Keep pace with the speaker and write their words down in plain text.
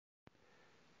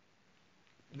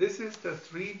This is the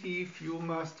 3D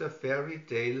VIEW-MASTER fairy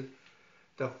tale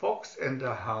The Fox and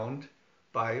the Hound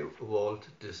by Walt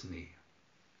Disney.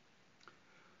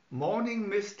 Morning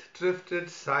mist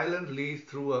drifted silently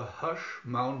through a hushed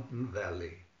mountain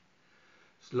valley.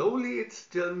 Slowly its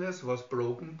stillness was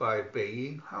broken by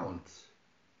baying hounds.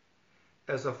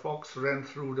 As a fox ran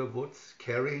through the woods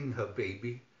carrying her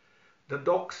baby, the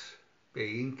dogs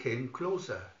baying came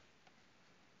closer.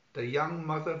 The young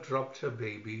mother dropped her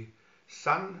baby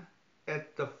son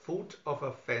at the foot of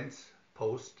a fence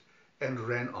post and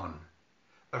ran on.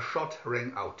 A shot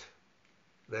rang out,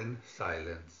 then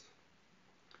silence.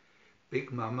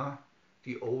 Big Mama,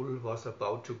 the owl, was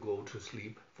about to go to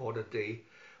sleep for the day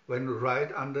when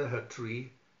right under her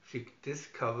tree she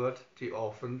discovered the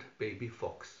orphaned baby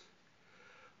fox.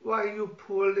 "Why, you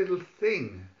poor little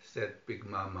thing," said Big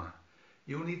Mama.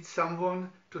 "You need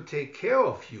someone to take care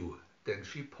of you." Then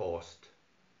she paused.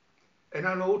 "And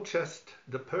I know just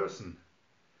the person."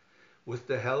 With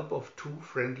the help of two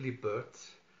friendly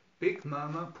birds, Big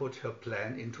Mama put her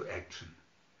plan into action.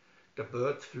 The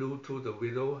birds flew to the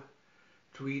widow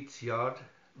Tweed's yard,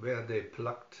 where they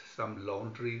plucked some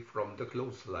laundry from the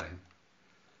clothesline.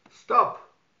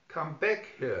 "Stop! Come back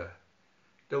here!"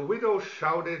 the widow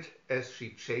shouted as she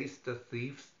chased the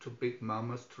thieves to Big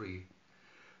Mama's tree.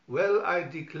 "Well, I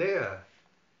declare,"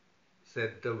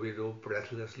 said the widow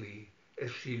breathlessly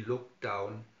as she looked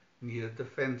down near the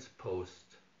fence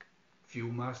post.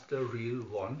 VIEW-MASTER Reel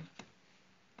 1.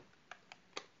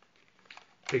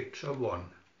 Picture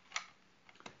 1.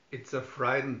 It's a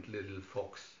frightened little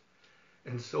fox,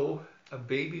 and so a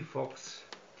baby fox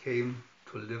came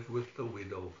to live with the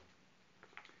widow.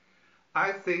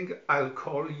 "I think I'll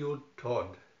call you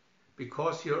Todd,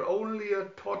 because you're only a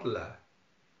toddler,"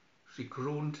 she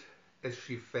crooned as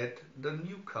she fed the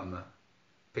newcomer.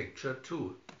 Picture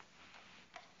 2.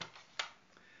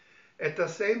 At the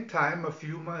same time, a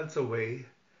few miles away,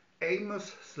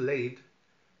 Amos Slade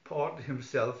bought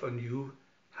himself a new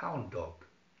hound dog.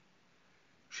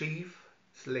 Chief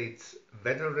Slade's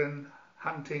veteran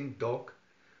hunting dog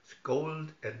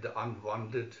scolded at the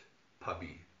unwanted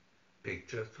puppy.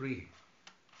 Picture 3.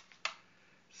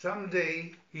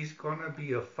 "Someday he's gonna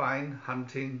be a fine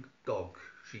hunting dog,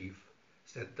 Chief,"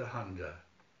 said the hunter.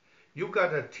 "You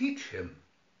gotta teach him."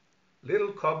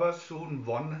 Little Cobber soon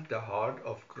won the heart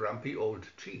of grumpy old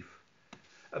Chief.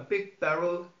 A big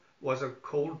barrel was a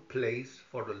cold place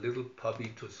for a little puppy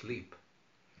to sleep.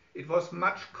 It was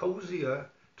much cozier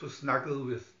to snuggle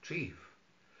with Chief.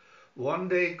 One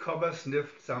day Cobber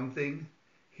sniffed something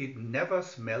he'd never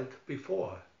smelled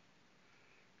before.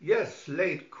 "Yes,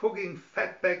 Slade cooking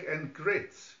fatback and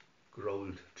grits,"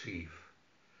 growled Chief.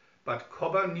 But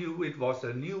Cobber knew it was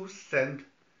a new scent,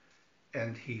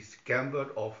 and he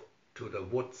scampered off to the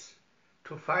woods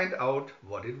to find out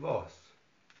what it was.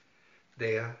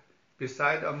 There,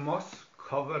 beside a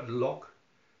moss-covered log,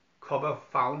 Cobber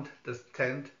found the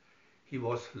scent he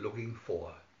was looking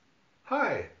for.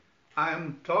 "Hi,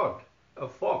 I'm Todd, a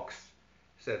fox,"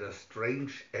 said a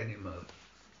strange animal.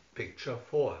 Picture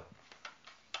 4.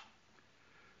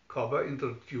 Cobber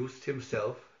introduced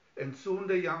himself, and soon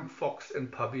the young fox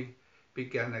and puppy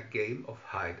began a game of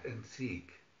hide and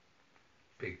seek.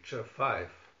 Picture 5.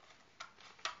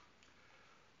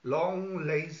 Long,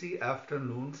 lazy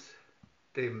afternoons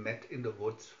they met in the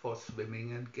woods for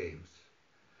swimming and games.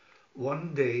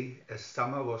 One day, as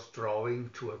summer was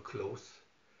drawing to a close,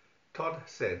 Todd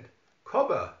said,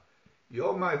 "Cobber,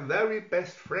 you're my very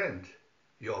best friend."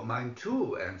 "You're mine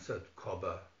too," answered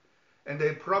Cobber, and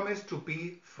they promised to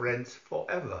be friends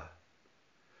forever.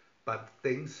 But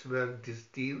things were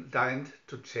destined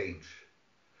to change.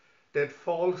 That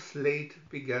fall, Slade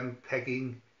began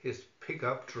packing his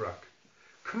pickup truck.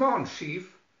 "Come on,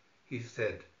 Chief," he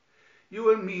said.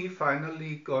 "You and me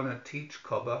finally gonna teach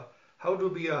Cobber how to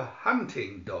be a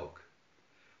hunting dog.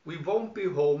 We won't be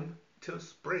home till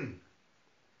spring."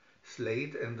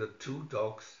 Slade and the two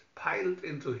dogs piled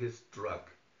into his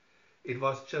truck. It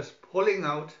was just pulling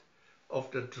out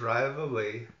of the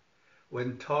driveway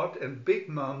when Todd and Big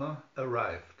Mama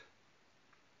arrived.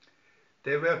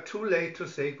 They were too late to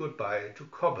say goodbye to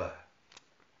Cobber.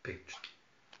 Picture.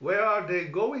 "Where are they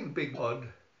going, Big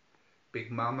Todd?" Big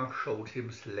Mama showed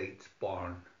him Slade's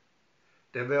barn.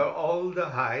 There were all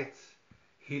the hides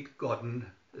he'd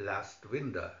gotten last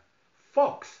winter.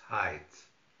 Fox hides.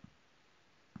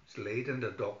 "Slade and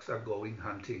the dogs are going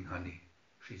hunting, honey,"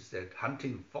 she said.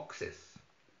 "Hunting foxes."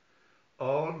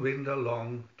 All winter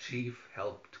long, Chief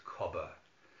helped Cobber.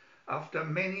 After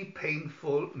many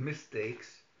painful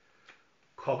mistakes,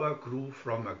 Cobber grew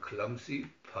from a clumsy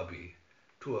puppy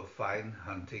to a fine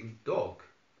hunting dog.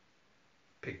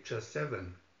 Picture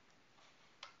 7.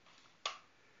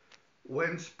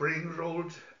 When spring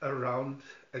rolled around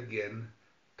again,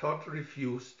 Todd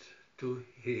refused to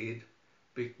heed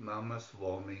Big Mama's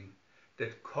warning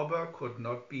that Cobber could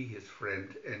not be his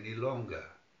friend any longer.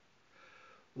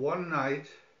 One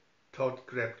night, Todd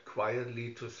crept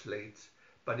quietly to Slate's,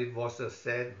 but it was a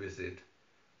sad visit.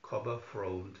 Cobber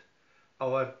frowned.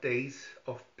 Our days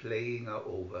of playing are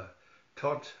over.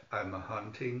 Todd, I'm a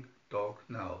hunting dog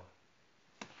now.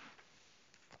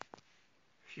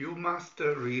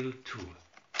 VIEW-MASTER Reel 2.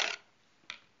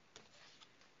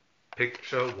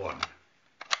 Picture 1.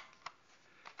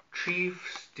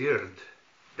 Chief stirred,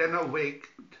 then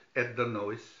awaked at the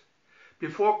noise.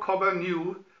 Before Cobber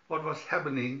knew what was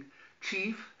happening,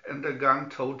 Chief and the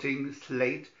gun-toting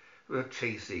Slate were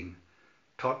chasing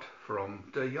Todd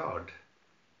from the yard.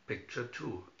 Picture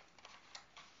 2.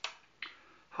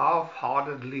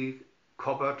 Half-heartedly,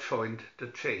 Cobber joined the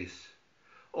chase.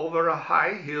 Over a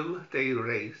high hill they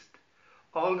raced,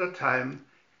 all the time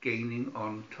gaining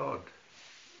on Todd.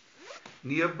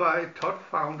 Nearby, Todd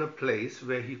found a place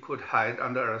where he could hide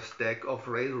under a stack of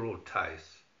railroad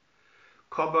ties.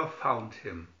 Cobber found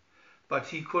him, but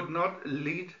he could not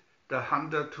lead the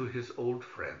hunter to his old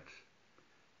friend.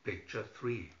 Picture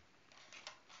 3.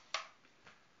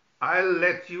 I'll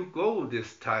let you go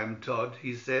this time, Todd,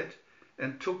 he said,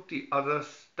 and took the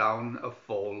others down a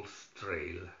false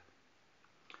trail.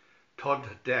 Todd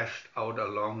dashed out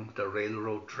along the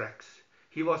railroad tracks.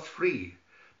 He was free.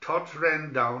 Todd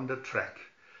ran down the track,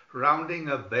 rounding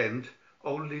a bend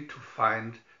only to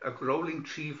find a growling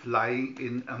Chief lying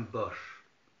in ambush.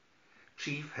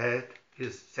 Chief had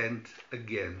his scent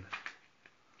again.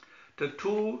 The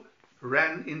two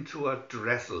ran into a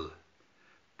trestle.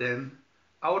 Then,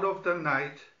 out of the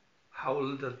night,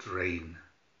 howled a train.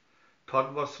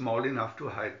 Todd was small enough to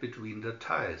hide between the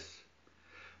tires.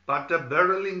 But the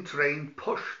barreling train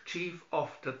pushed Chief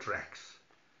off the tracks.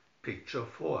 Picture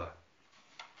 4.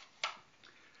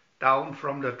 Down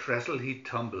from the trestle he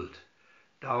tumbled,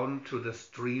 down to the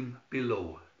stream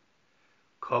below.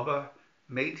 Cobber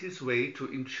made his way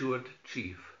to injured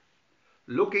Chief.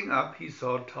 Looking up, he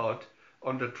saw Todd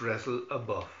on the trestle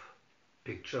above.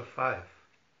 Picture 5.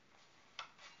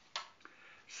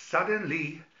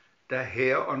 Suddenly, the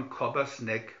hair on Cobber's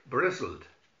neck bristled.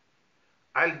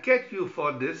 I'll get you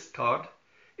for this, Todd,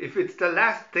 if it's the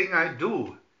last thing I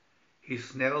do, he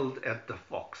snarled at the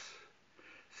fox.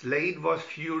 Slade was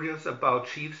furious about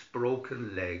Chief's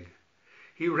broken leg.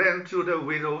 He ran to the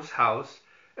widow's house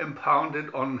and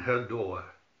pounded on her door.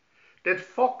 That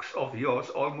fox of yours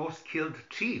almost killed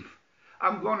Chief.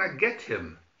 I'm gonna get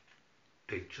him.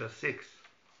 Picture 6.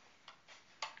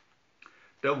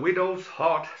 The widow's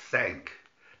heart sank.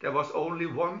 There was only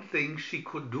one thing she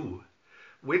could do.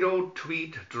 Widow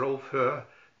Tweed drove her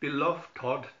beloved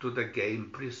Todd to the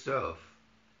game preserve.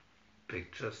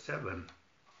 Picture 7.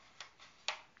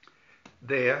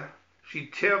 There, she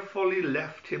tearfully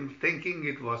left him, thinking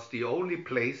it was the only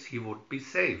place he would be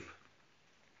safe.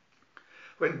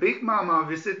 When Big Mama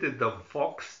visited the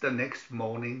fox the next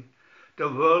morning, the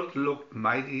world looked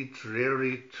mighty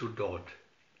dreary to Todd.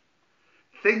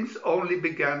 Things only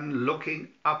began looking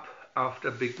up after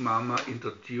Big Mama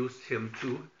introduced him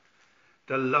to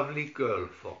the lovely girl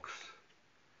fox,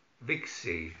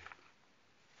 Vixie.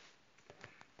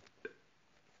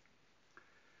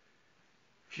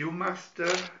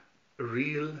 VIEW-MASTER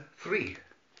Reel 3.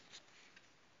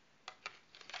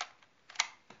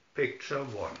 Picture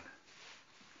 1.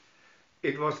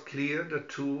 It was clear the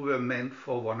two were meant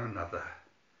for one another.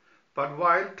 But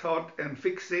while Todd and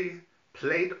Vixie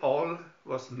played, all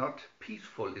was not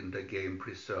peaceful in the game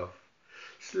preserve.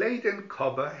 Slade and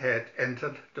Cobber had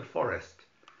entered the forest.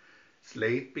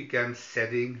 Slade began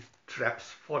setting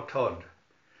traps for Todd.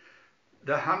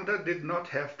 The hunter did not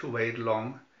have to wait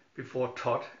long before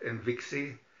Todd and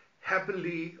Vixie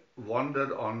happily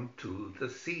wandered on to the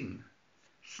scene.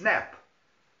 Snap!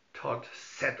 Todd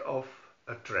set off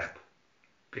a trap.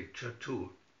 Picture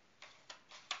 2.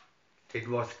 It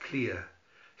was clear.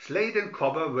 Slade and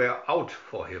Cobber were out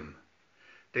for him.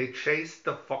 They chased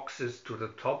the foxes to the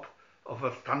top of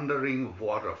a thundering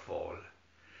waterfall.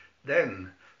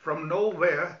 Then, from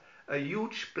nowhere, a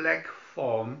huge black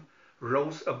form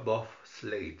rose above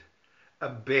Slade. A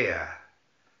bear.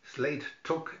 Slade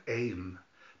took aim,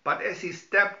 but as he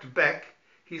stepped back,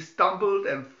 he stumbled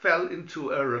and fell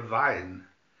into a ravine.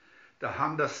 The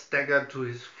hunter staggered to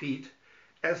his feet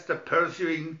as the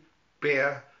pursuing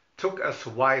bear took a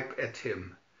swipe at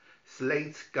him.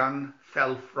 Slade's gun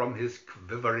fell from his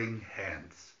quivering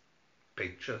hands.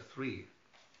 Picture 3.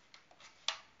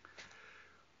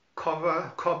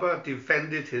 Cobber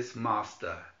defended his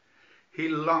master. He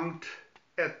lunged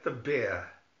at the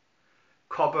bear.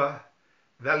 Cobber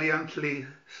valiantly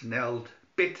snelled,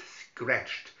 bit,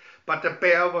 scratched, but the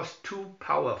bear was too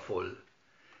powerful.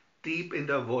 Deep in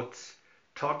the woods,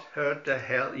 Todd heard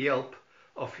the yelp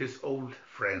of his old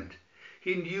friend.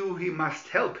 He knew he must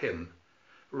help him.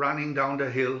 Running down the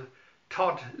hill,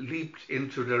 Todd leaped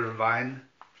into the ravine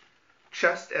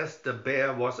just as the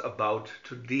bear was about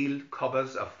to deal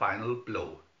Cobbers a final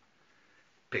blow.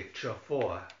 Picture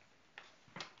 4.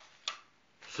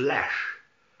 Flash!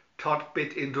 Todd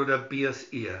bit into the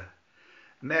bear's ear.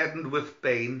 Maddened with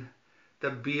pain, the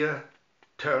bear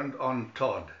turned on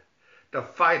Todd. The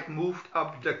fight moved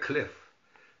up the cliff.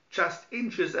 Just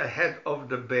inches ahead of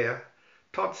the bear,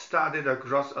 Todd started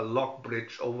across a log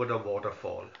bridge over the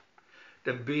waterfall.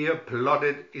 The bear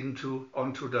plodded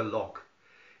onto the log.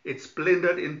 It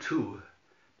splintered in two.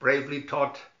 Bravely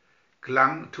Todd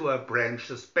clung to a branch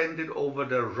suspended over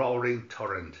the roaring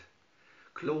torrent.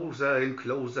 Closer and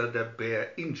closer the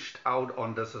bear inched out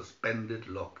on the suspended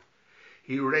log.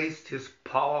 He raised his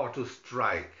paw to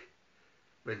strike,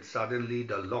 when suddenly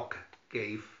the log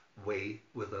gave way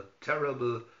with a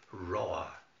terrible roar.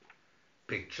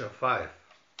 Picture 5.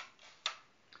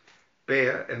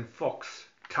 Bear and fox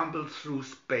tumbled through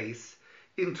space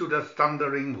into the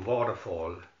thundering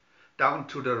waterfall, down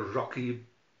to the rocky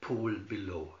pool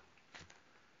below.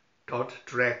 Todd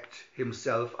dragged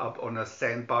himself up on a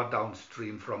sandbar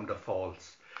downstream from the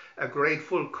falls. A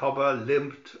grateful cobber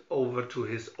limped over to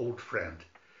his old friend.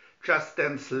 Just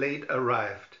then Slade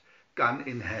arrived, gun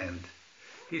in hand.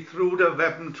 He threw the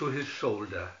weapon to his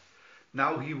shoulder.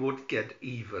 Now he would get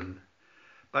even.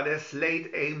 But as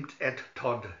Slade aimed at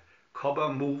Todd,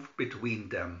 Cobber moved between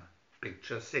them.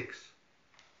 Picture 6.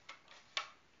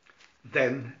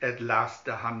 Then at last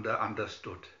the hunter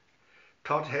understood.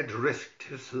 Todd had risked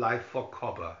his life for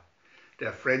Cobber.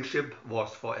 Their friendship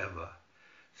was forever.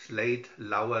 Slade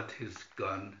lowered his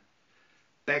gun.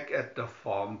 Back at the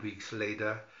farm weeks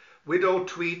later, Widow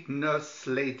Tweed nursed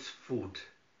Slade's foot.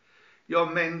 "You're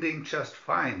mending just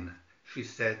fine," she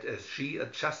said as she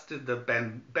adjusted the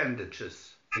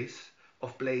bandages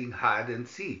of playing hide and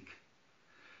seek.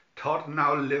 Todd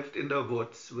now lived in the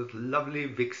woods with lovely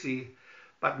Vixie,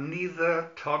 but neither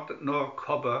Todd nor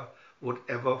Cobber would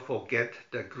ever forget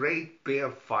the great bear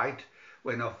fight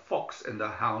when a fox and a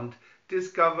hound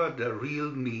discovered the real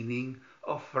meaning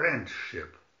of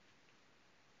friendship.